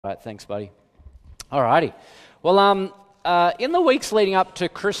Right, thanks, buddy. All righty. Well, in the weeks leading up to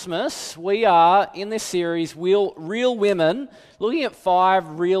Christmas, we are in this series, Real Women, looking at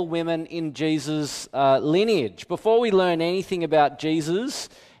 5 real women in Jesus' lineage. Before we learn anything about Jesus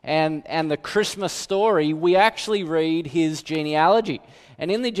and the Christmas story, we actually read his genealogy. And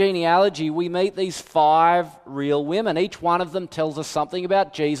in the genealogy, we meet these 5 real women. Each one of them tells us something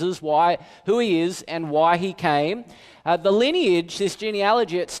about Jesus, who he is, and why he came. The lineage, this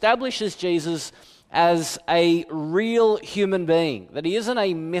genealogy, establishes Jesus as a real human being, that he isn't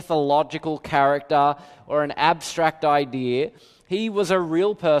a mythological character or an abstract idea. He was a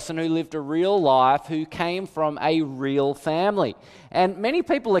real person who lived a real life, who came from a real family. And many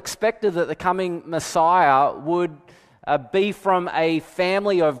people expected that the coming Messiah would be from a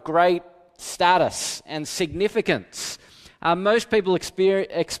family of great status and significance. Most people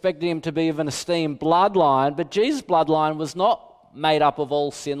expected him to be of an esteemed bloodline, but Jesus' bloodline was not made up of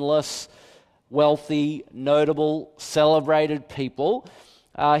all sinless, wealthy, notable, celebrated people.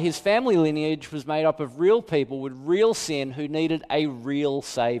 His family lineage was made up of real people with real sin who needed a real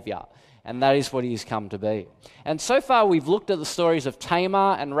Saviour. And that is what he's come to be. And so far we've looked at the stories of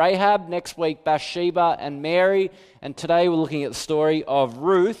Tamar and Rahab, next week Bathsheba and Mary, and today we're looking at the story of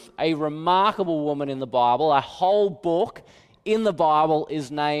Ruth, a remarkable woman in the Bible. A whole book in the Bible is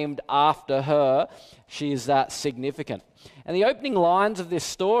named after her. She is that significant. And the opening lines of this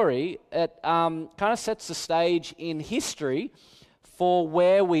story, it kind of sets the stage in history for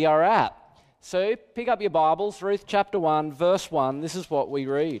where we are at. So pick up your Bibles, Ruth chapter 1, verse 1, this is what we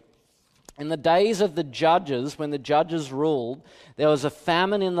read. In the days of the judges, when the judges ruled, there was a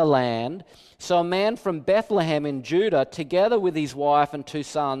famine in the land. So a man from Bethlehem in Judah, together with his wife and 2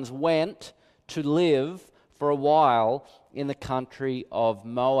 sons, went to live for a while in the country of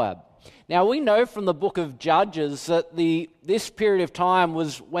Moab. Now we know from the book of Judges that this period of time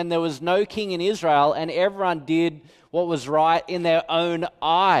was when there was no king in Israel and everyone did what was right in their own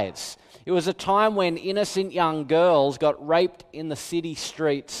eyes. It was a time when innocent young girls got raped in the city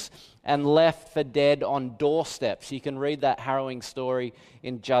streets and left for dead on doorsteps. You can read that harrowing story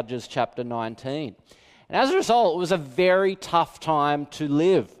in Judges chapter 19. And as a result, it was a very tough time to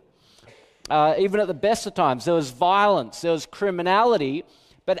live. Even at the best of times, there was violence, there was criminality,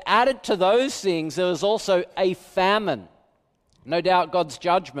 but added to those things, there was also a famine. No doubt God's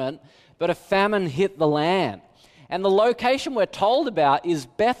judgment, but a famine hit the land. And the location we're told about is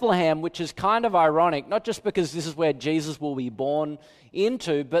Bethlehem, which is kind of ironic, not just because this is where Jesus will be born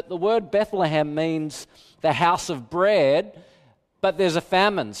into, but the word Bethlehem means the house of bread, but there's a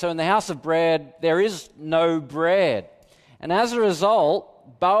famine. So in the house of bread, there is no bread. And as a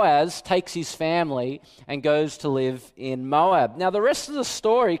result, Boaz takes his family and goes to live in Moab. Now the rest of the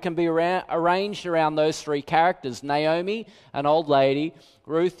story can be arranged around those 3 characters: Naomi, an old lady;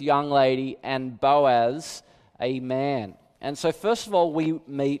 Ruth, young lady; and Boaz, a man. And so first of all, we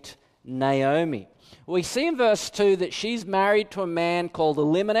meet Naomi. We see in verse 2 that she's married to a man called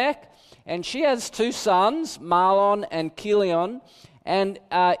Elimelech, and she has 2 sons, Mahlon and Chilion. And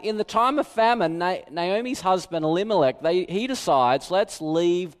in the time of famine, Naomi's husband Elimelech, he decides, let's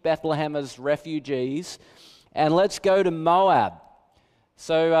leave Bethlehem as refugees and let's go to Moab.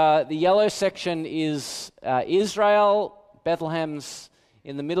 So the yellow section is Israel. Bethlehem's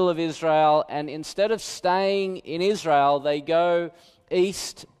in the middle of Israel, and instead of staying in Israel, they go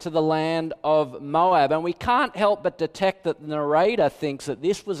east to the land of Moab. And we can't help but detect that the narrator thinks that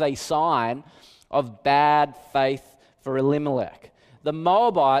this was a sign of bad faith for Elimelech. The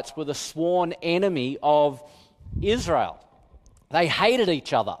Moabites were the sworn enemy of Israel. They hated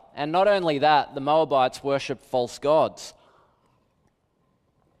each other. And not only that, the Moabites worshipped false gods.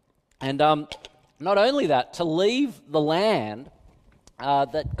 And not only that, to leave the land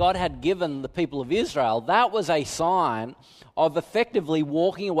that God had given the people of Israel, that was a sign of effectively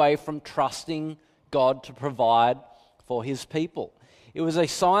walking away from trusting God to provide for his people. It was a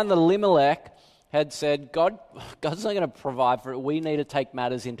sign that Elimelech had said, God's not going to provide for it, we need to take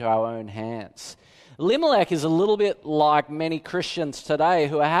matters into our own hands. Elimelech is a little bit like many Christians today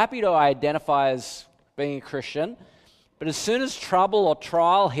who are happy to identify as being a Christian, but as soon as trouble or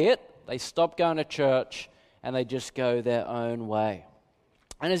trial hit, they stop going to church and they just go their own way.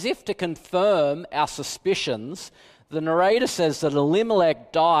 And as if to confirm our suspicions, the narrator says that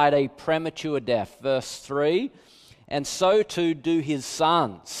Elimelech died a premature death. Verse 3, and so too do his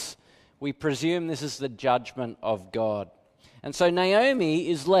sons. We presume this is the judgment of God. And so Naomi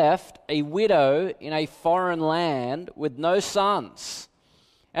is left a widow in a foreign land with no sons.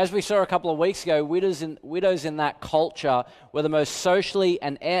 As we saw a couple of weeks ago, widows in that culture were the most socially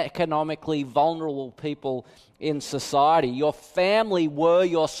and economically vulnerable people in society. Your family were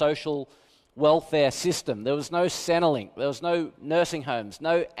your social welfare system. There was no Centrelink, there was no nursing homes,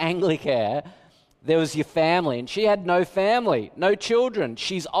 no Anglicare. There was your family, and she had no family, no children.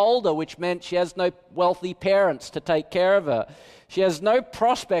 She's older, which meant she has no wealthy parents to take care of her. She has no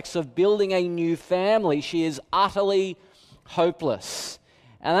prospects of building a new family. She is utterly hopeless.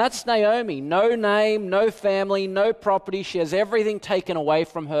 And that's Naomi. No name, no family, no property. She has everything taken away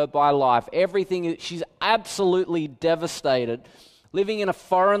from her by life. Everything. She's absolutely devastated, living in a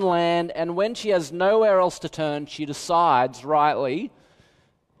foreign land. And when she has nowhere else to turn, she decides, rightly,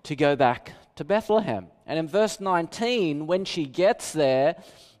 to go back to Bethlehem. And in verse 19, when she gets there,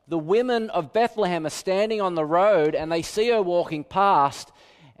 the women of Bethlehem are standing on the road and they see her walking past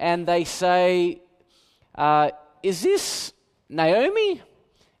and they say, is this Naomi?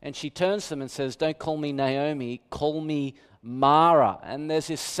 And she turns to them and says, don't call me Naomi, call me Mara. And there's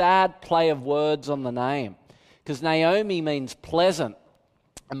this sad play of words on the name, because Naomi means pleasant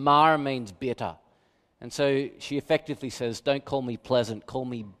and Mara means bitter. And so she effectively says, don't call me pleasant, call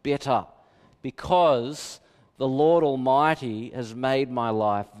me bitter, because the Lord Almighty has made my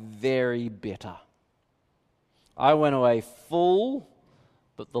life very bitter. I went away full,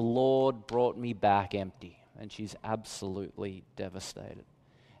 but the Lord brought me back empty. And she's absolutely devastated.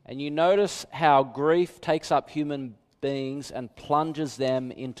 And you notice how grief takes up human beings and plunges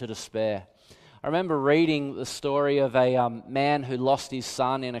them into despair. I remember reading the story of a man who lost his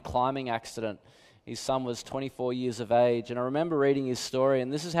son in a climbing accident. His son was 24 years of age, and I remember reading his story,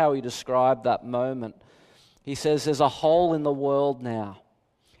 and this is how he described that moment. He says, there's a hole in the world now.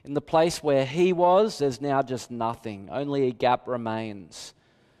 In the place where he was, there's now just nothing. Only a gap remains.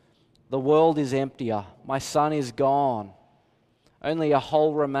 The world is emptier. My son is gone. Only a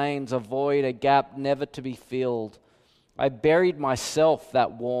hole remains, a void, a gap never to be filled. I buried myself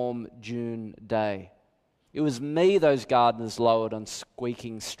that warm June day. It was me those gardeners lowered on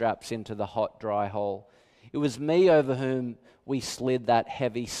squeaking straps into the hot, dry hole. It was me over whom we slid that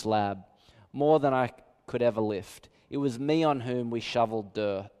heavy slab, more than I could ever lift. It was me on whom we shoveled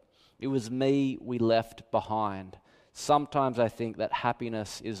dirt. It was me we left behind. Sometimes I think that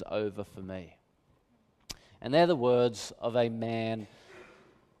happiness is over for me. And they're the words of a man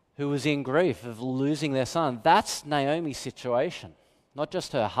who was in grief of losing their son. That's Naomi's situation. Not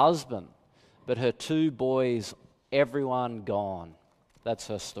just her husband, but her two boys, everyone gone. That's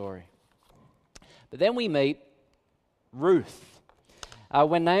her story. But then we meet Ruth.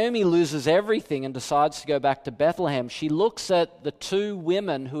 When Naomi loses everything and decides to go back to Bethlehem, she looks at the two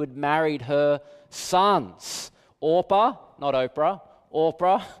women who had married her sons, Orpah, not Oprah,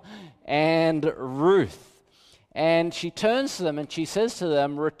 Orpah, and Ruth. And she turns to them and she says to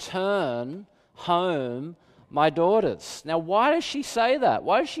them, return home, my daughters. Now, why does she say that?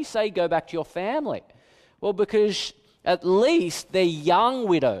 Why does she say go back to your family? Well, because at least they're young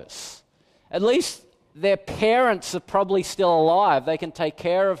widows. At least their parents are probably still alive. They can take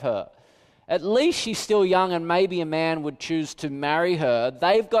care of her. At least she's still young and maybe a man would choose to marry her.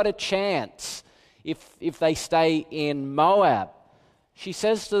 They've got a chance if they stay in Moab. She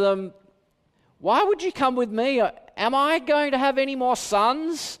says to them, why would you come with me? Am I going to have any more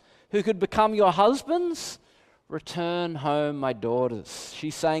sons who could become your husbands? Return home, my daughters.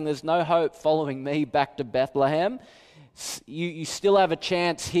 She's saying there's no hope following me back to Bethlehem. You still have a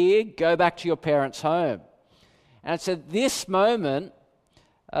chance here. Go back to your parents' home. And it's at this moment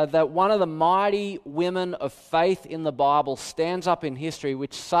that one of the mighty women of faith in the Bible stands up in history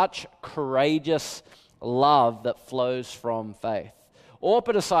with such courageous love that flows from faith.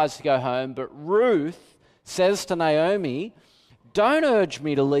 Orpah decides to go home, but Ruth says to Naomi, don't urge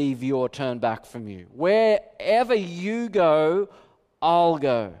me to leave you or turn back from you. Wherever you go, I'll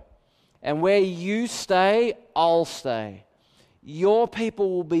go. And where you stay, I'll stay. Your people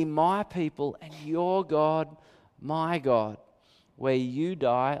will be my people, and your God, my God. Where you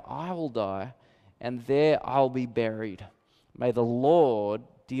die, I will die, and there I'll be buried. May the Lord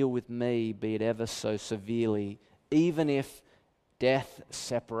deal with me, be it ever so severely, even if death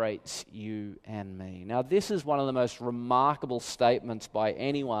separates you and me. Now, this is one of the most remarkable statements by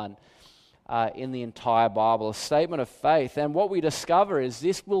anyone in the entire Bible, a statement of faith. And what we discover is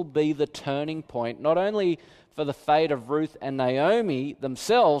this will be the turning point, not only for the fate of Ruth and Naomi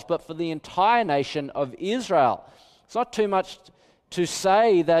themselves, but for the entire nation of Israel. It's not too much to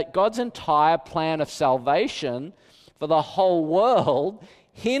say that God's entire plan of salvation for the whole world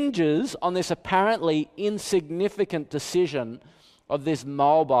hinges on this apparently insignificant decision of this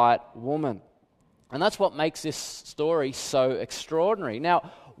Moabite woman. And that's what makes this story so extraordinary.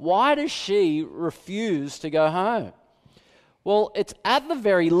 Now, why does she refuse to go home? Well, it's at the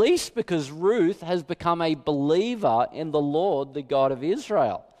very least because Ruth has become a believer in the Lord, the God of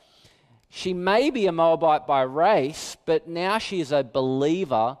Israel. She may be a Moabite by race, but now she is a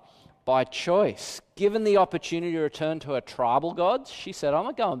believer by choice. Given the opportunity to return to her tribal gods, she said, I'm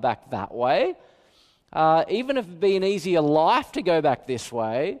not going back that way. Even if it'd be an easier life to go back this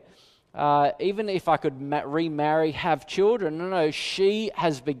way, even if I could remarry, have children, no, she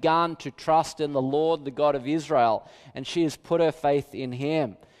has begun to trust in the Lord, the God of Israel, and she has put her faith in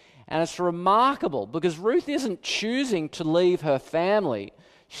him. And it's remarkable because Ruth isn't choosing to leave her family.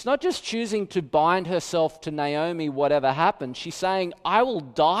 She's not just choosing to bind herself to Naomi, whatever happens. She's saying, I will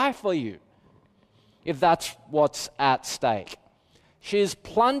die for you, if that's what's at stake. She is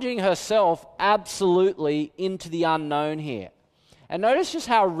plunging herself absolutely into the unknown here. And notice just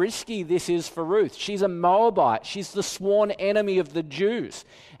how risky this is for Ruth. She's a Moabite. She's the sworn enemy of the Jews.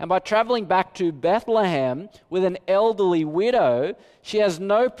 And by traveling back to Bethlehem with an elderly widow, she has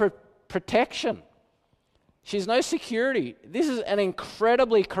no protection. She has no security. This is an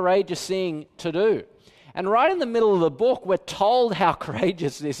incredibly courageous thing to do. And right in the middle of the book, we're told how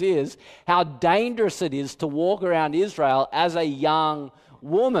courageous this is, how dangerous it is to walk around Israel as a young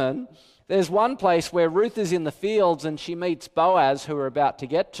woman. There's one place where Ruth is in the fields and she meets Boaz, who we're about to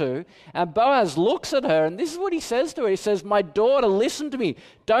get to. And Boaz looks at her and this is what he says to her. He says, my daughter, listen to me.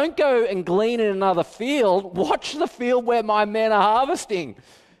 Don't go and glean in another field. Watch the field where my men are harvesting.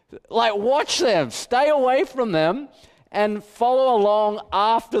 Like, watch them. Stay away from them and follow along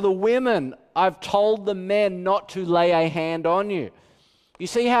after the women. I've told the men not to lay a hand on you. You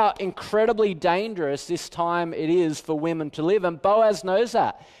see how incredibly dangerous this time it is for women to live. And Boaz knows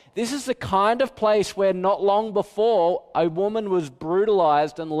that. This is the kind of place where not long before a woman was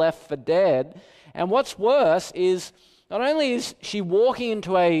brutalized and left for dead. And what's worse is not only is she walking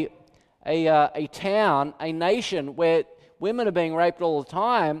into a town, a nation where women are being raped all the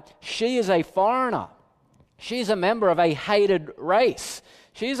time, she is a foreigner. She's a member of a hated race.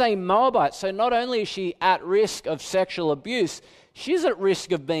 She's a Moabite. So not only is she at risk of sexual abuse, she's at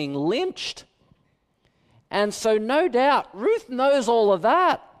risk of being lynched. And so no doubt, Ruth knows all of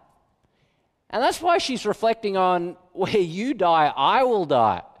that. And that's why she's reflecting on, where you die, I will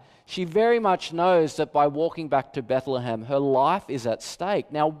die. She very much knows that by walking back to Bethlehem, her life is at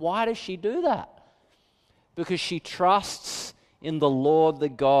stake. Now, why does she do that? Because she trusts in the Lord, the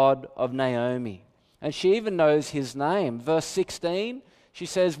God of Naomi. And she even knows his name. Verse 16, she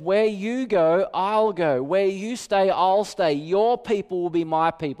says, where you go, I'll go. Where you stay, I'll stay. Your people will be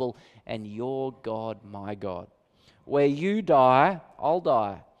my people, and your God, my God. Where you die, I'll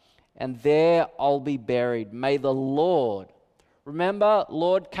die, and there I'll be buried. May the Lord, remember,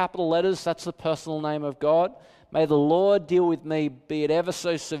 Lord, capital letters, that's the personal name of God. May the Lord deal with me, be it ever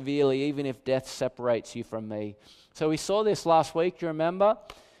so severely, even if death separates you from me. So we saw this last week, do you remember?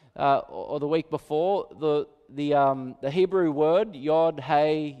 Or the week before, the Hebrew word, yod,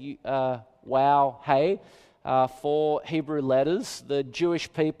 hey, wow, hey, 4 Hebrew letters. The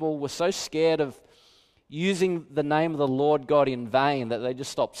Jewish people were so scared of using the name of the Lord God in vain that they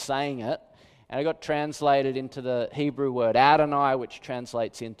just stopped saying it. And it got translated into the Hebrew word Adonai, which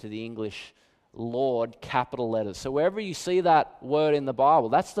translates into the English Lord, capital letters. So wherever you see that word in the Bible,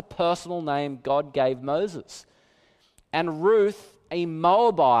 that's the personal name God gave Moses. And Ruth, a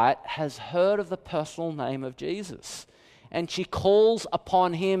Moabite, has heard of the personal name of Jesus. And she calls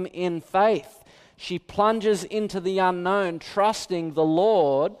upon him in faith. She plunges into the unknown, trusting the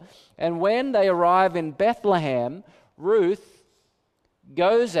Lord. And when they arrive in Bethlehem, Ruth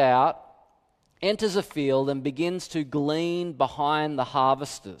goes out, enters a field, and begins to glean behind the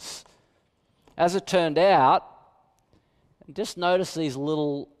harvesters. As it turned out, just notice these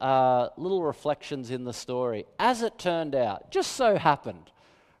little reflections in the story. As it turned out, just so happened,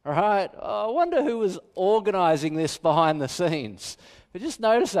 all right? I wonder who was organizing this behind the scenes. But just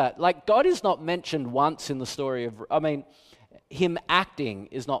notice that. Like, God is not mentioned once in the story of, him acting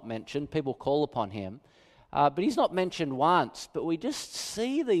is not mentioned. People call upon him. But he's not mentioned once. But we just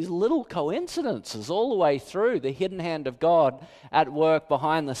see these little coincidences all the way through, the hidden hand of God at work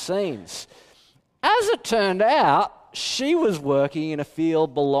behind the scenes. As it turned out, she was working in a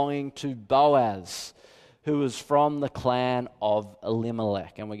field belonging to Boaz, who was from the clan of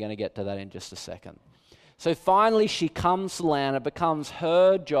Elimelech. And we're going to get to that in just a second. So finally she comes to land. It becomes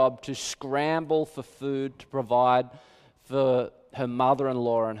her job to scramble for food to provide for her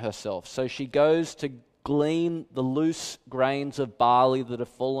mother-in-law and herself. So she goes to glean the loose grains of barley that have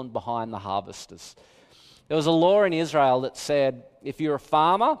fallen behind the harvesters. There was a law in Israel that said if you're a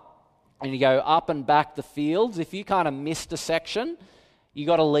farmer and you go up and back the fields, if you kind of missed a section, you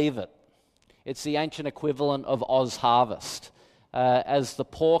got to leave it. It's the ancient equivalent of Oz Harvest. As the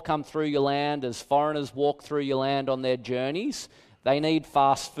poor come through your land, as foreigners walk through your land on their journeys, they need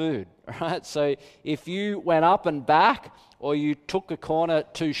fast food, right? So if you went up and back or you took a corner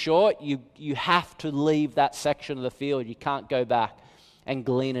too short, you have to leave that section of the field. You can't go back and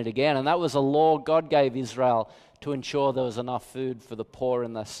glean it again. And that was a law God gave Israel to ensure there was enough food for the poor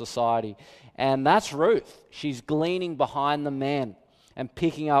in the society. And that's Ruth. She's gleaning behind the men and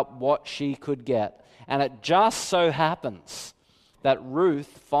picking up what she could get. And it just so happens that Ruth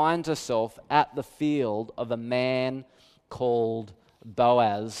finds herself at the field of a man called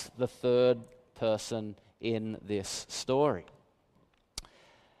Boaz, the third person in this story.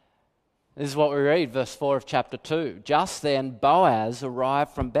 This is what we read, verse 4 of chapter 2. Just then Boaz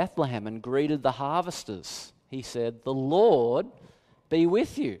arrived from Bethlehem and greeted the harvesters. He said, "The Lord be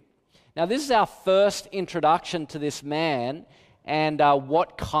with you." Now this is our first introduction to this man and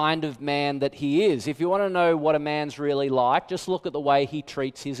what kind of man that he is. If you want to know what a man's really like, just look at the way he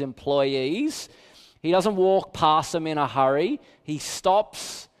treats his employees. He doesn't walk past them in a hurry. He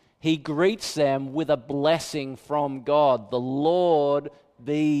stops, he greets them with a blessing from God. The Lord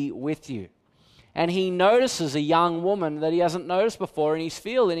be with you. And he notices a young woman that he hasn't noticed before in his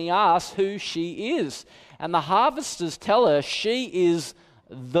field, and he asks who she is. And the harvesters tell her she is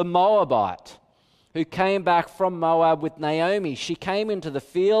the Moabite who came back from Moab with Naomi. She came into the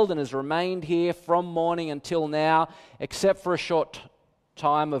field and has remained here from morning until now, except for a short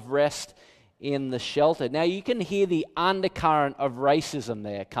time of rest in the shelter. Now you can hear the undercurrent of racism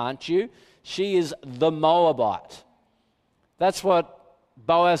there, can't you? She is the Moabite. That's what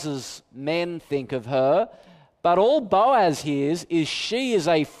Boaz's men think of her. But all Boaz hears is she is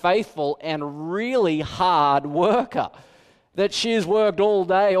a faithful and really hard worker, that she has worked all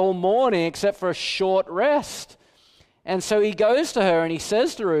day, all morning, except for a short rest. And so he goes to her and he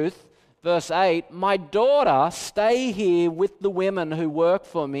says to Ruth, verse 8, "My daughter, stay here with the women who work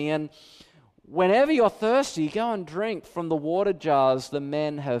for me, and whenever you're thirsty, go and drink from the water jars the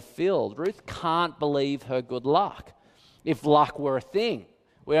men have filled." Ruth can't believe her good luck. If luck were a thing.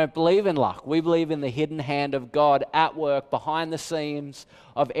 We don't believe in luck. We believe in the hidden hand of God at work behind the scenes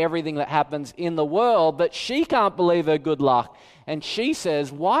of everything that happens in the world. But she can't believe her good luck. And she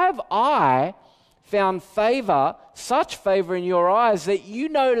says, "Why have I found favor, such favor in your eyes, that you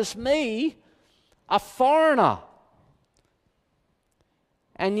notice me, a foreigner?"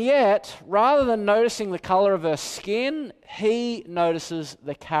 And yet, rather than noticing the color of her skin, he notices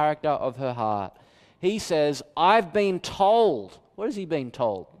the character of her heart. He says, "I've been told." What has he been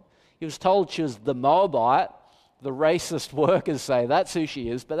told? He was told she was the Moabite. The racist workers say that's who she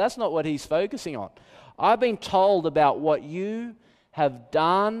is, but that's not what he's focusing on. "I've been told about what you have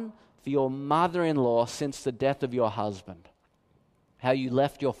done for your mother-in-law since the death of your husband. How you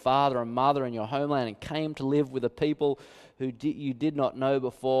left your father and mother and your homeland and came to live with a people who you did not know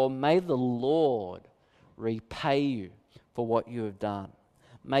before. May the Lord repay you for what you have done.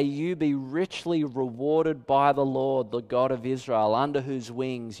 May you be richly rewarded by the Lord, the God of Israel, under whose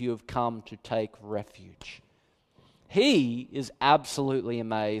wings you have come to take refuge." He is absolutely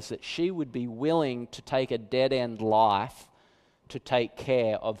amazed that she would be willing to take a dead-end life to take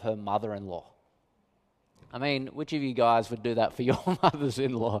care of her mother-in-law. I mean, which of you guys would do that for your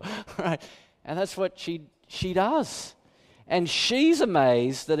mothers-in-law? Right? And that's what she does. And she's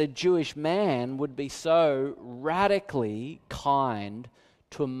amazed that a Jewish man would be so radically kind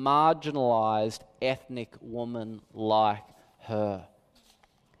to a marginalized ethnic woman like her.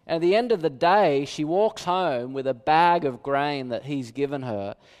 At the end of the day, she walks home with a bag of grain that he's given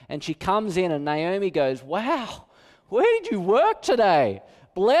her, and she comes in and Naomi goes, "Wow, where did you work today?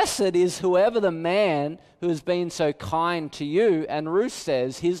 Blessed is whoever the man who has been so kind to you." And Ruth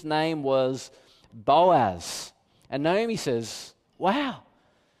says his name was Boaz. And Naomi says, "Wow,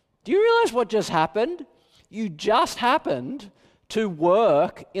 do you realize what just happened? You just happened to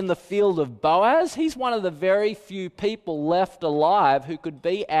work in the field of Boaz. He's one of the very few people left alive who could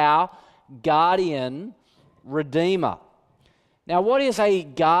be our guardian redeemer." Now, what is a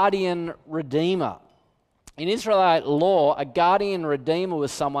guardian redeemer? In Israelite law, a guardian redeemer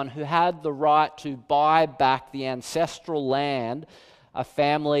was someone who had the right to buy back the ancestral land a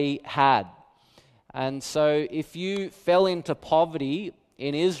family had. And so if you fell into poverty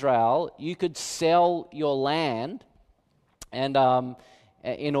in Israel, you could sell your land and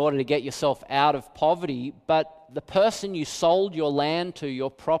in order to get yourself out of poverty, but the person you sold your land to, your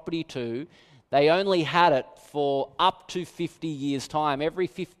property to, they only had it for up to 50 years' time. Every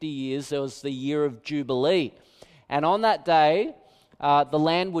 50 years there was the year of Jubilee. And on that day, the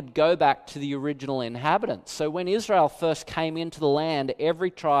land would go back to the original inhabitants. So when Israel first came into the land,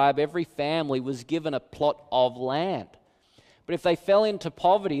 every tribe, every family was given a plot of land. But if they fell into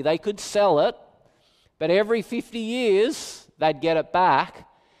poverty, they could sell it, but every 50 years they'd get it back.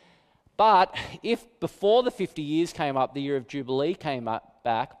 But if before the 50 years came up, the year of Jubilee came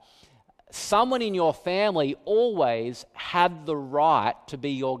back, someone in your family always had the right to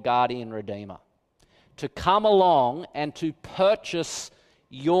be your guardian redeemer, to come along and to purchase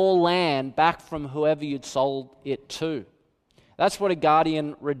your land back from whoever you'd sold it to. That's what a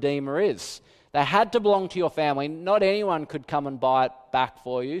guardian redeemer is. They had to belong to your family. Not anyone could come and buy it back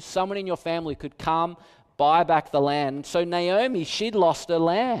for you. Someone in your family could come, buy back the land. So Naomi, she'd lost her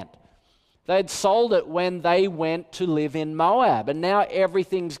land. They'd sold it when they went to live in Moab, and now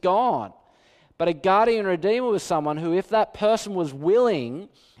everything's gone. But a guardian redeemer was someone who, if that person was willing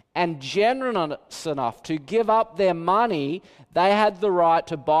and generous enough to give up their money, they had the right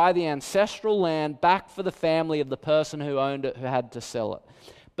to buy the ancestral land back for the family of the person who owned it, who had to sell it.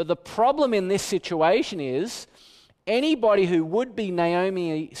 But the problem in this situation is anybody who would be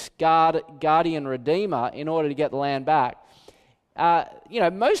Naomi's guardian redeemer in order to get the land back,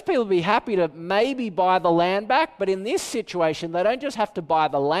 most people would be happy to maybe buy the land back, but in this situation, they don't just have to buy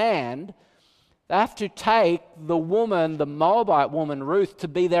the land, they have to take the woman, the Moabite woman, Ruth, to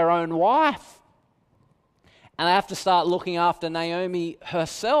be their own wife. And they have to start looking after Naomi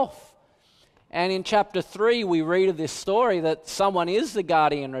herself. And in chapter 3, we read of this story that someone is the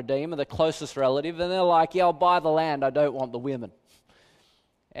guardian redeemer, the closest relative, and they're like, yeah, I'll buy the land, I don't want the women.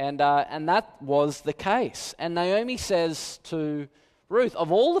 And that was the case. And Naomi says to Ruth,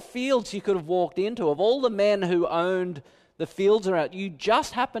 of all the fields you could have walked into, of all the men who owned the fields around, you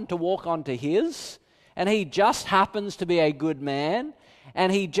just happened to walk onto his, and he just happens to be a good man,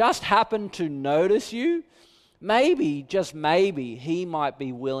 and he just happened to notice you. Maybe, just maybe, he might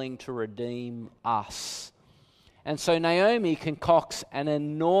be willing to redeem us. And so Naomi concocts an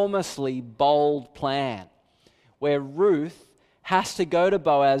enormously bold plan where Ruth has to go to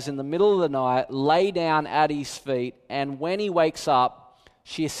Boaz in the middle of the night, lay down at his feet, and when he wakes up,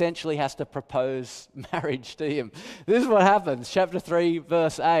 she essentially has to propose marriage to him. This is what happens, chapter 3,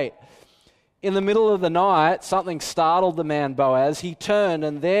 verse 8. In the middle of the night, something startled the man Boaz. He turned,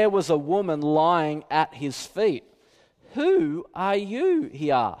 and there was a woman lying at his feet. Who are you?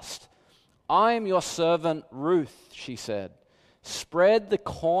 He asked. I am your servant Ruth, she said. Spread the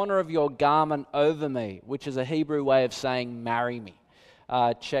corner of your garment over me, which is a Hebrew way of saying marry me.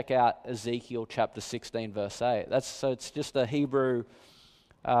 Check out Ezekiel chapter 16, verse 8. So it's just a Hebrew,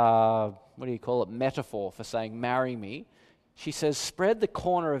 metaphor for saying marry me. She says, spread the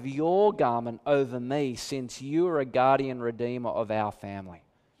corner of your garment over me, since you are a guardian redeemer of our family.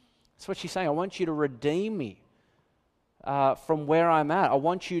 That's what she's saying. I want you to redeem me from where I'm at. I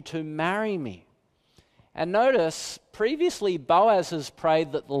want you to marry me. And notice, previously Boaz has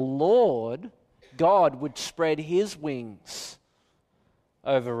prayed that the Lord, God, would spread his wings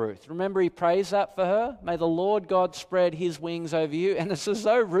over Ruth. Remember, he prays that for her? May the Lord God spread his wings over you. And it's as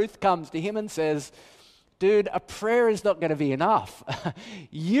though Ruth comes to him and says, dude, a prayer is not going to be enough.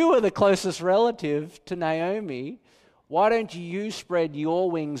 You are the closest relative to Naomi. Why don't you spread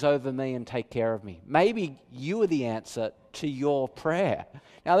your wings over me and take care of me? Maybe you are the answer to your prayer.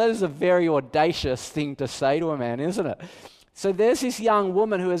 Now, that is a very audacious thing to say to a man, isn't it? So there's this young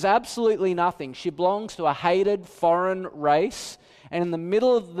woman who has absolutely nothing. She belongs to a hated foreign race, and in the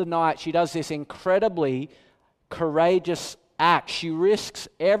middle of the night, she does this incredibly courageous act. She risks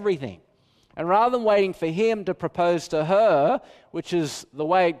everything. And rather than waiting for him to propose to her, which is the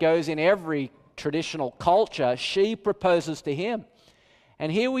way it goes in every traditional culture, she proposes to him.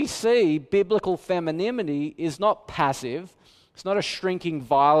 And here we see biblical femininity is not passive. It's not a shrinking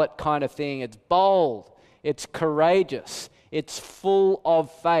violet kind of thing. It's bold. It's courageous. It's full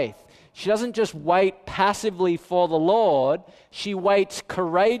of faith. She doesn't just wait passively for the Lord. She waits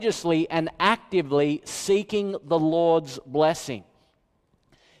courageously and actively seeking the Lord's blessing.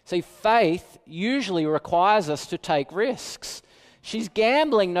 See, faith usually requires us to take risks. She's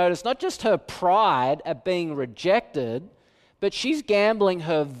gambling, notice, not just her pride at being rejected, but she's gambling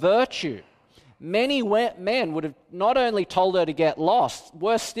her virtue. Many men would have not only told her to get lost,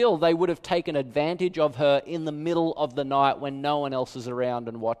 worse still, they would have taken advantage of her in the middle of the night when no one else is around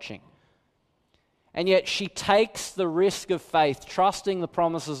and watching. And yet she takes the risk of faith, trusting the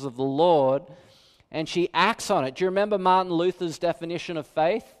promises of the Lord, and she acts on it. Do you remember Martin Luther's definition of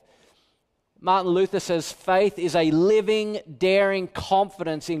faith? Martin Luther says faith is a living, daring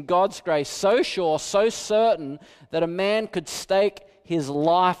confidence in God's grace, so sure, so certain that a man could stake his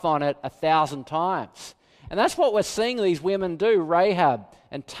life on it 1,000 times. And that's what we're seeing these women do, Rahab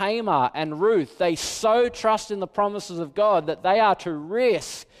and Tamar and Ruth. They so trust in the promises of God that they are to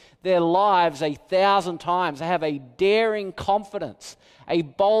risk their lives 1,000 times. They have a daring confidence, a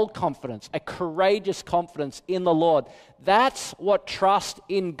bold confidence, a courageous confidence in the Lord. That's what trust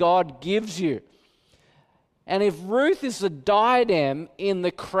in God gives you. And if Ruth is the diadem in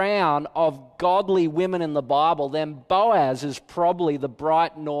the crown of godly women in the Bible, then Boaz is probably the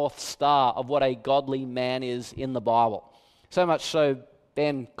bright north star of what a godly man is in the Bible. So much so,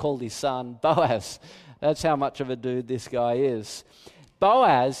 Ben called his son Boaz. That's how much of a dude this guy is.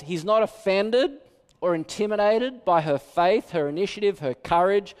 Boaz, he's not offended or intimidated by her faith, her initiative, her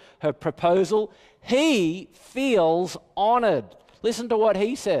courage, her proposal. He feels honored. Listen to what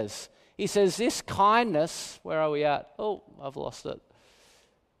he says. He says, this kindness, where are we at? Oh, I've lost it.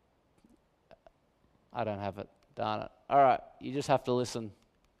 I don't have it. Darn it. All right, you just have to listen.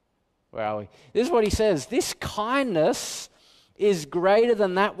 Where are we? This is what he says. This kindness is greater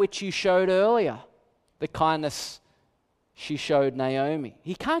than that which you showed earlier. The kindness she showed Naomi.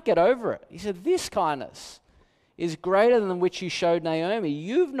 He can't get over it. He said, this kindness is greater than which you showed Naomi.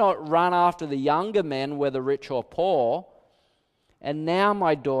 You've not run after the younger men, whether rich or poor. And now,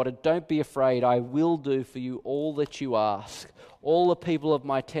 my daughter, don't be afraid. I will do for you all that you ask. All the people of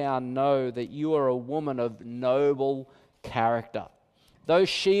my town know that you are a woman of noble character. Though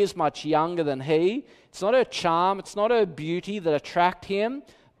she is much younger than he, it's not her charm, it's not her beauty that attract him,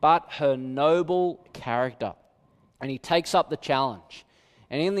 but her noble character. And he takes up the challenge.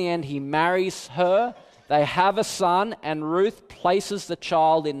 And in the end, he marries her. They have a son, and Ruth places the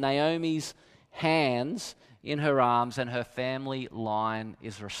child in Naomi's hands, in her arms, and her family line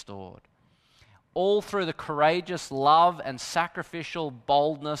is restored. All through the courageous love and sacrificial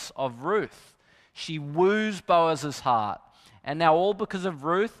boldness of Ruth. She woos Boaz's heart. And now all because of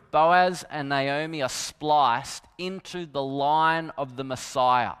Ruth, Boaz and Naomi are spliced into the line of the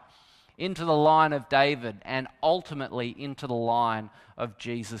Messiah, into the line of David, and ultimately into the line of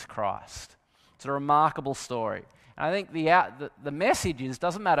Jesus Christ. It's a remarkable story. And I think the message is,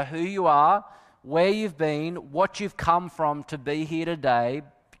 doesn't matter who you are, where you've been, what you've come from to be here today,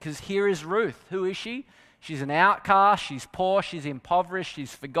 because here is Ruth. Who is she? She's an outcast, she's poor, she's impoverished,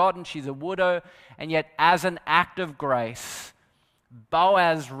 she's forgotten, she's a widow, and yet as an act of grace,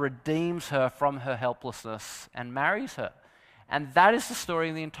 Boaz redeems her from her helplessness and marries her. And that is the story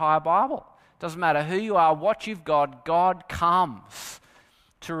of the entire Bible. Doesn't matter who you are, what you've got, God comes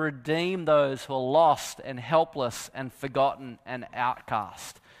to redeem those who are lost and helpless and forgotten and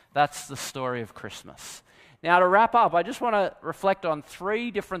outcast. That's the story of Christmas. Now, to wrap up, I just want to reflect on 3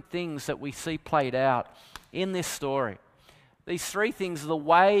 different things that we see played out in this story. These 3 things are the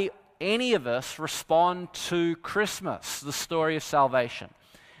way any of us respond to Christmas, the story of salvation.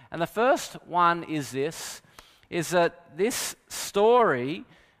 And the first one is this, is that this story,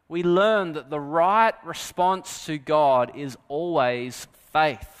 we learn that the right response to God is always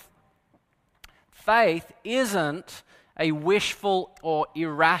faith. Faith isn't a wishful or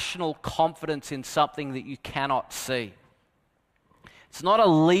irrational confidence in something that you cannot see. It's not a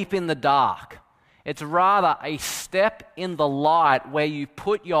leap in the dark. It's rather a step in the light where you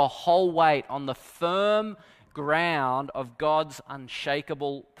put your whole weight on the firm ground of God's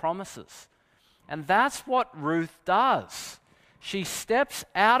unshakable promises. And that's what Ruth does. She steps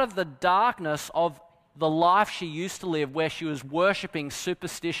out of the darkness of the life she used to live, where she was worshipping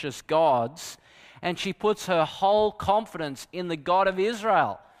superstitious gods, and she puts her whole confidence in the God of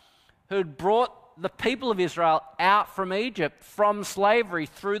Israel, who had brought the people of Israel out from Egypt, from slavery,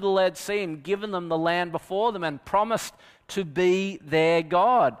 through the Red Sea, and given them the land before them, and promised to be their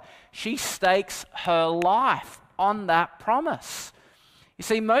God. She stakes her life on that promise. You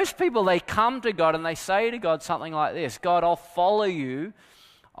see, most people, they come to God and they say to God something like this: God, I'll follow you,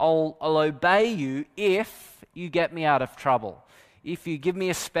 I'll obey you if you get me out of trouble. If you give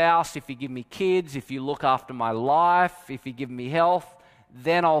me a spouse, if you give me kids, if you look after my life, if you give me health,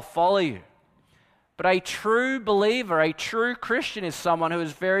 then I'll follow you. But a true believer, a true Christian, is someone who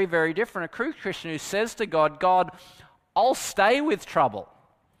is very, very different. A true Christian who says to God, God, I'll stay with trouble.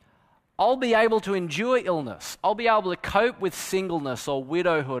 I'll be able to endure illness. I'll be able to cope with singleness or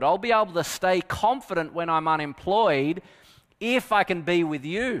widowhood. I'll be able to stay confident when I'm unemployed if I can be with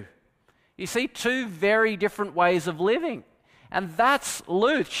you. You see, 2 very different ways of living. And that's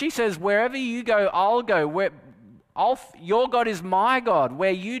Ruth. She says, wherever you go, I'll go. Your God is my God.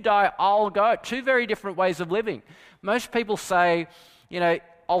 Where you die, I'll go. 2 very different ways of living. Most people say,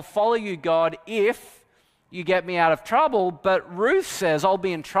 I'll follow you, God, if you get me out of trouble. But Ruth says, I'll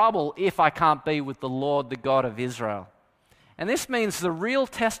be in trouble if I can't be with the Lord, the God of Israel. And this means the real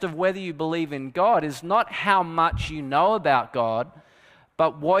test of whether you believe in God is not how much you know about God,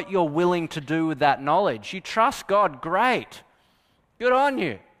 but what you're willing to do with that knowledge. You trust God, great. Good on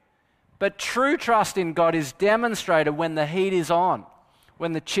you. But true trust in God is demonstrated when the heat is on,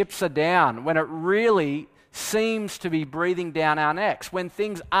 when the chips are down, when it really seems to be breathing down our necks, when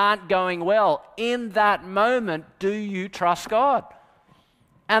things aren't going well. In that moment, do you trust God?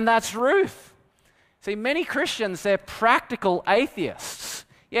 And that's Ruth. See, many Christians, they're practical atheists.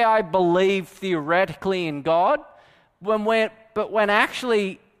 Yeah, I believe theoretically in God, but when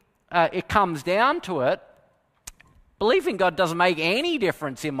actually it comes down to it, belief in God doesn't make any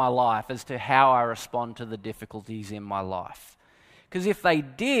difference in my life as to how I respond to the difficulties in my life. Because if they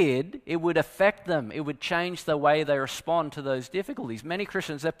did, it would affect them. It would change the way they respond to those difficulties. Many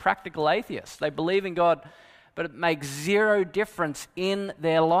Christians, they're practical atheists. They believe in God, but it makes zero difference in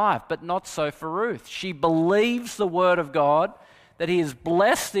their life. But not so for Ruth. She believes the word of God, that he has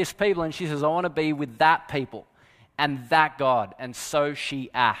blessed this people, and she says, I want to be with that people and that God. And so she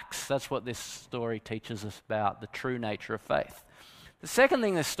acts. That's what this story teaches us about, the true nature of faith. The second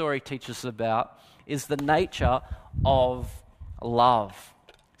thing this story teaches us about is the nature of love.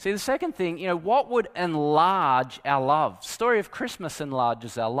 See, the second thing, what would enlarge our love? The story of Christmas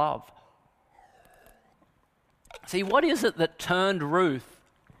enlarges our love. See, what is it that turned Ruth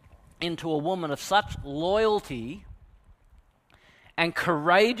into a woman of such loyalty and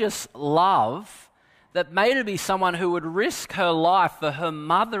courageous love that made her be someone who would risk her life for her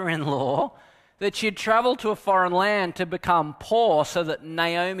mother-in-law, that she'd travel to a foreign land to become poor so that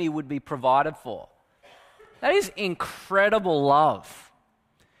Naomi would be provided for? That is incredible love.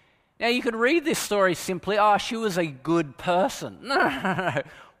 Now, you could read this story simply, she was a good person. No.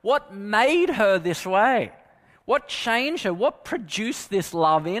 What made her this way? What changed her? What produced this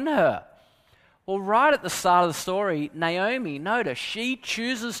love in her? Well, right at the start of the story, Naomi, notice, she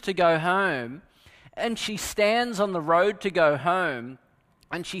chooses to go home, and she stands on the road to go home,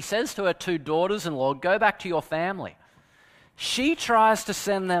 and she says to her two daughters-in-law, go back to your family. She tries to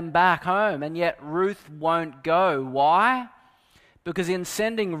send them back home, and yet Ruth won't go. Why? Because in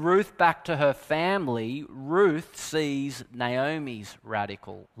sending Ruth back to her family, Ruth sees Naomi's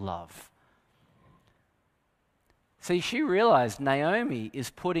radical love. See, she realized Naomi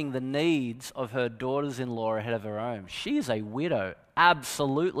is putting the needs of her daughters-in-law ahead of her own. She is a widow,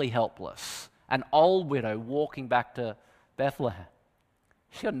 absolutely helpless, an old widow walking back to Bethlehem.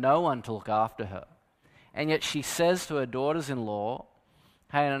 She's got no one to look after her. And yet she says to her daughters-in-law,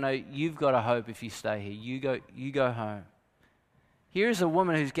 hey, no, you've got a hope if you stay here. You go home. Here's a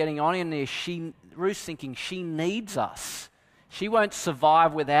woman who's getting on in there. Ruth's thinking she needs us. She won't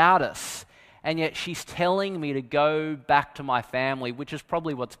survive without us. And yet she's telling me to go back to my family, which is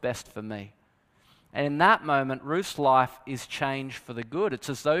probably what's best for me. And in that moment, Ruth's life is changed for the good. It's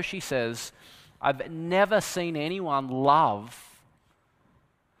as though she says, I've never seen anyone love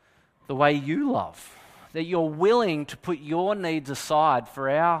the way you love. That you're willing to put your needs aside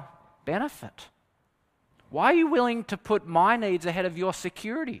for our benefit. Why are you willing to put my needs ahead of your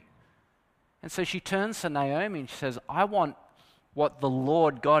security? And so she turns to Naomi and she says, I want what the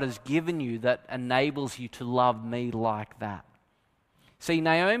Lord God has given you that enables you to love me like that. See,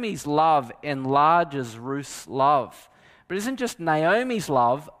 Naomi's love enlarges Ruth's love. But it isn't just Naomi's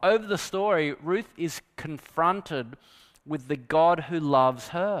love. Over the story, Ruth is confronted with the God who loves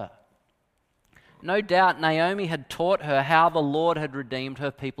her. No doubt Naomi had taught her how the Lord had redeemed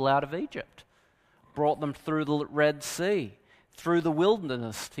her people out of Egypt, brought them through the Red Sea, through the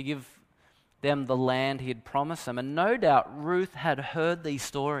wilderness to give them the land he had promised them. And no doubt Ruth had heard these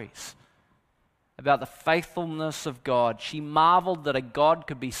stories about the faithfulness of God. She marveled that a God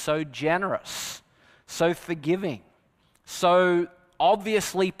could be so generous, so forgiving, so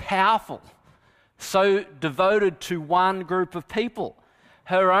obviously powerful, so devoted to one group of people.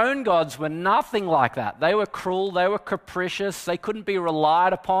 Her own gods were nothing like that. They were cruel, they were capricious, they couldn't be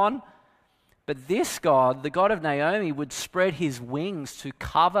relied upon. But this God, the God of Naomi, would spread his wings to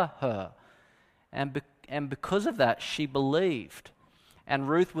cover her. And because of that, she believed. And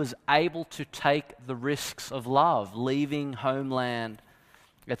Ruth was able to take the risks of love, leaving homeland,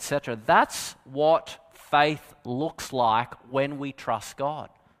 etc. That's what faith looks like when we trust God.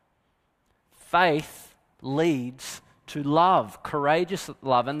 Faith leads to love, courageous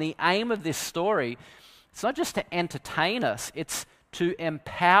love. And the aim of this story, it's not just to entertain us, it's to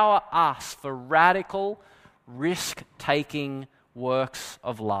empower us for radical, risk-taking works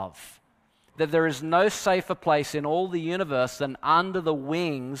of love. That there is no safer place in all the universe than under the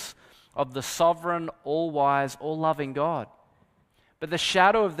wings of the sovereign, all-wise, all-loving God. But the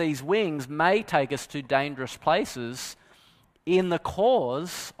shadow of these wings may take us to dangerous places in the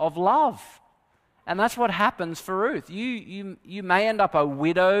cause of love. And that's what happens for Ruth. You may end up a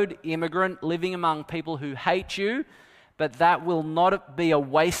widowed immigrant living among people who hate you, but that will not be a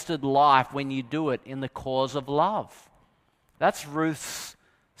wasted life when you do it in the cause of love. That's Ruth's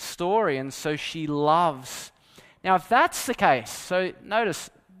story, and so she loves. Now, if that's the case, so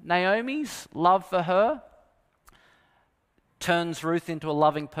notice Naomi's love for her turns Ruth into a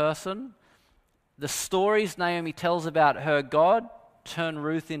loving person. The stories Naomi tells about her God turn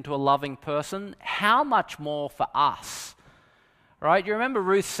Ruth into a loving person. How much more for us? Right? You remember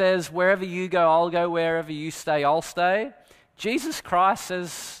Ruth says, wherever you go, I'll go. Wherever you stay, I'll stay. Jesus Christ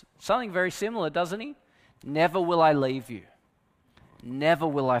says something very similar, doesn't he? Never will I leave you. Never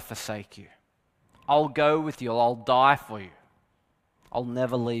will I forsake you. I'll go with you. I'll die for you. I'll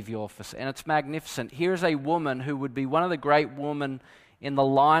never leave you or forsake. And it's magnificent. Here's a woman who would be one of the great women in the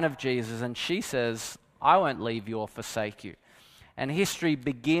line of Jesus, and she says, I won't leave you or forsake you. And history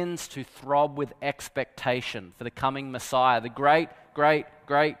begins to throb with expectation for the coming Messiah, the great, great,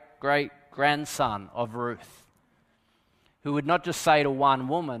 great, great grandson of Ruth, who would not just say to one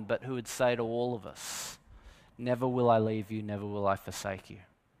woman, but who would say to all of us, never will I leave you, never will I forsake you.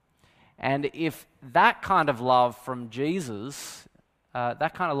 And if that kind of love from Jesus,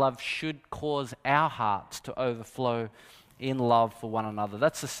 that kind of love should cause our hearts to overflow in love for one another.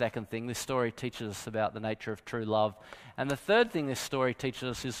 That's the second thing. This story teaches us about the nature of true love. And the third thing this story teaches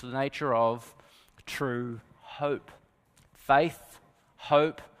us is the nature of true hope. Faith,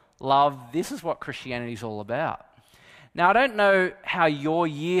 hope, love. This is what Christianity is all about. Now, I don't know how your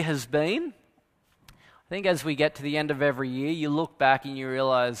year has been. I think as we get to the end of every year, you look back and you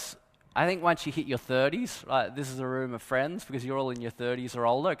realize, I think once you hit your 30s, right, this is a room of friends because you're all in your 30s or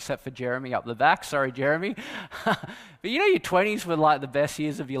older, except for Jeremy up the back. Sorry, Jeremy. But you know your 20s were like the best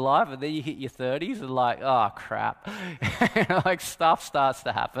years of your life, and then you hit your 30s and like, oh, crap. Like stuff starts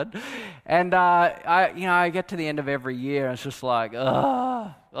to happen. And I get to the end of every year and it's just like,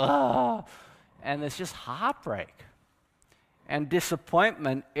 and there's just heartbreak and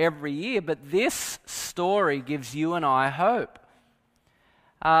disappointment every year. But this story gives you and I hope.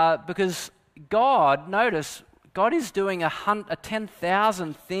 Because God, notice, God is doing a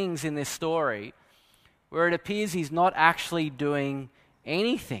 10,000 things in this story where it appears he's not actually doing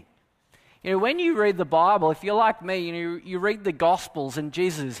anything. You know, when you read the Bible, if you're like me, you read the Gospels and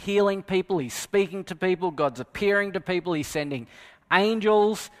Jesus is healing people, he's speaking to people, God's appearing to people, he's sending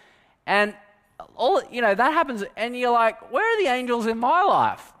angels, and all, that happens, and you're like, where are the angels in my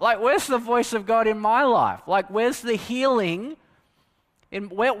life? Like, where's the voice of God in my life? Like, where's the healing?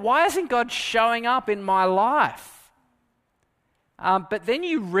 Why isn't God showing up in my life? But then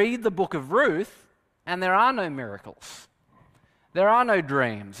you read the book of Ruth, and there are no miracles. There are no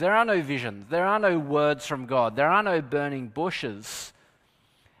dreams. There are no visions. There are no words from God. There are no burning bushes.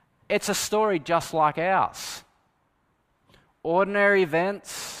 It's a story just like ours. Ordinary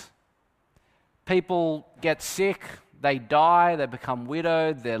events. People get sick. They die, they become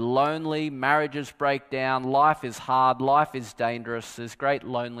widowed, they're lonely, marriages break down, life is hard, life is dangerous, there's great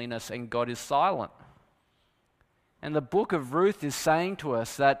loneliness, and God is silent. And the book of Ruth is saying to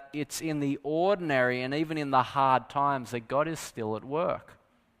us that it's in the ordinary and even in the hard times that God is still at work.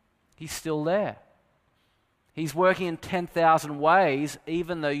 He's still there. He's working in 10,000 ways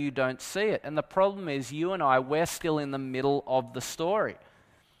even though you don't see it. And the problem is you and I, we're still in the middle of the story.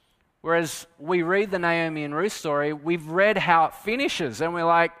 Whereas we read the Naomi and Ruth story, we've read how it finishes, and we're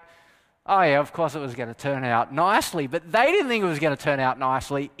like, oh yeah, of course it was going to turn out nicely. But they didn't think it was going to turn out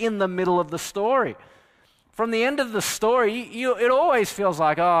nicely in the middle of the story. From the end of the story, it always feels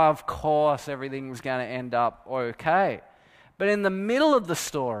like, oh, of course everything was going to end up okay. But in the middle of the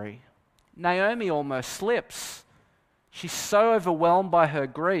story, Naomi almost slips. She's so overwhelmed by her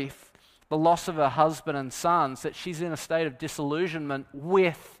grief, the loss of her husband and sons, that she's in a state of disillusionment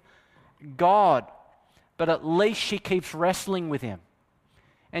with God, but at least she keeps wrestling with him.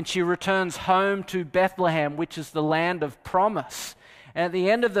 And she returns home to Bethlehem, which is the land of promise. And at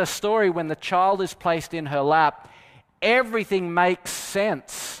the end of the story, when the child is placed in her lap, everything makes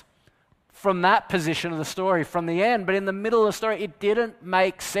sense from that position of the story, from the end. But in the middle of the story, it didn't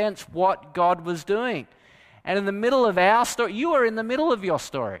make sense what God was doing. And in the middle of our story, you are in the middle of your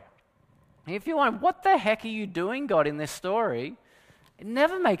story. If you want, what the heck are you doing, God, in this story? It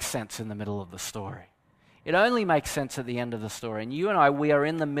never makes sense in the middle of the story. It only makes sense at the end of the story. And you and I, we are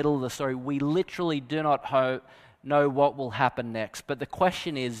in the middle of the story. We literally do not know what will happen next. But the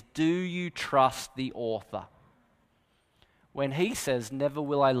question is, do you trust the author? When he says, never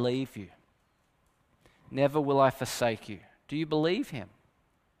will I leave you, never will I forsake you, do you believe him?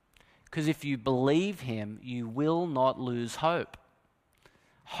 Because if you believe him, you will not lose hope.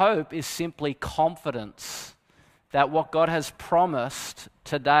 Hope is simply confidence that what God has promised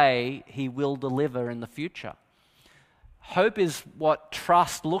today, he will deliver in the future. Hope is what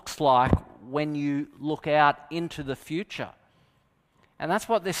trust looks like when you look out into the future. And that's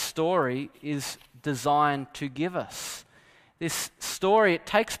what this story is designed to give us. This story, it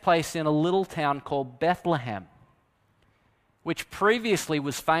takes place in a little town called Bethlehem, which previously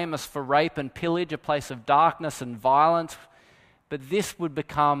was famous for rape and pillage, a place of darkness and violence. But this would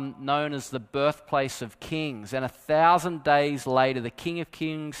become known as the birthplace of kings. And 1,000 days later, the King of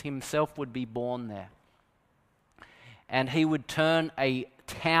Kings himself would be born there. And he would turn a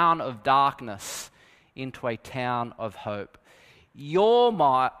town of darkness into a town of hope. Your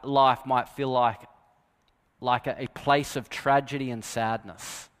life might feel like a place of tragedy and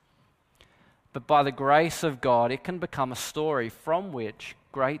sadness. But by the grace of God, it can become a story from which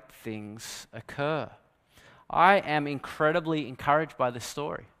great things occur. I am incredibly encouraged by this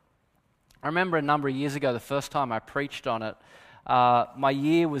story. I remember a number of years ago, the first time I preached on it, my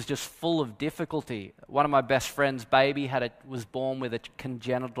year was just full of difficulty. One of my best friend's baby was born with a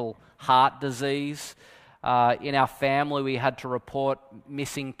congenital heart disease. In our family, we had to report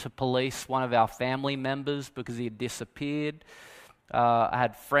missing to police one of our family members because he had disappeared. I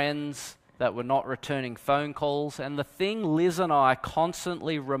had friends that were not returning phone calls. And the thing Liz and I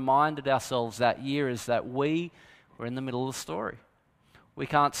constantly reminded ourselves that year is that we were in the middle of the story. We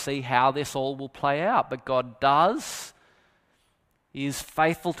can't see how this all will play out, but God does. He is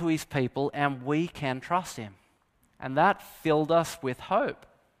faithful to his people, and we can trust him. And that filled us with hope.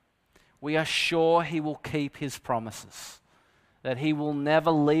 We are sure he will keep his promises, that he will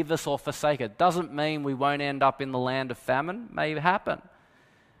never leave us or forsake us. Doesn't mean we won't end up in the land of famine. May happen.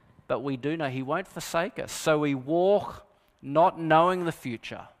 But we do know he won't forsake us. So we walk not knowing the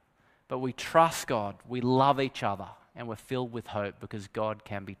future, but we trust God, we love each other, and we're filled with hope because God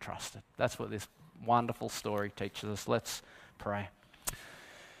can be trusted. That's what this wonderful story teaches us. Let's pray.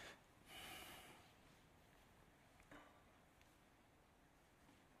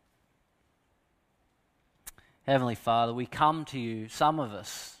 Heavenly Father, we come to you, some of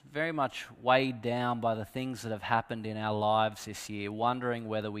us, very much weighed down by the things that have happened in our lives this year, wondering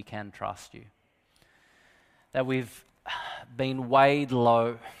whether we can trust you. That we've been weighed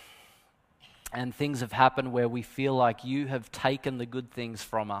low and things have happened where we feel like you have taken the good things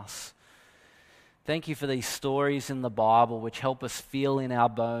from us. Thank you for these stories in the Bible which help us feel in our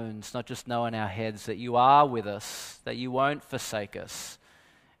bones, not just know in our heads, that you are with us, that you won't forsake us,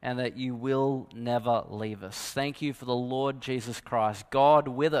 and that you will never leave us. Thank you for the Lord Jesus Christ, God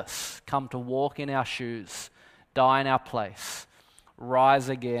with us, come to walk in our shoes, die in our place, rise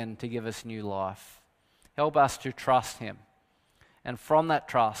again to give us new life. Help us to trust him. And from that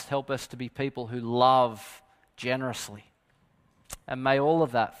trust, help us to be people who love generously. And may all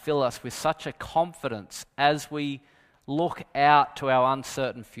of that fill us with such a confidence as we look out to our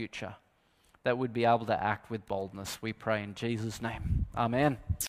uncertain future, that we'd be able to act with boldness. We pray in Jesus' name. Amen.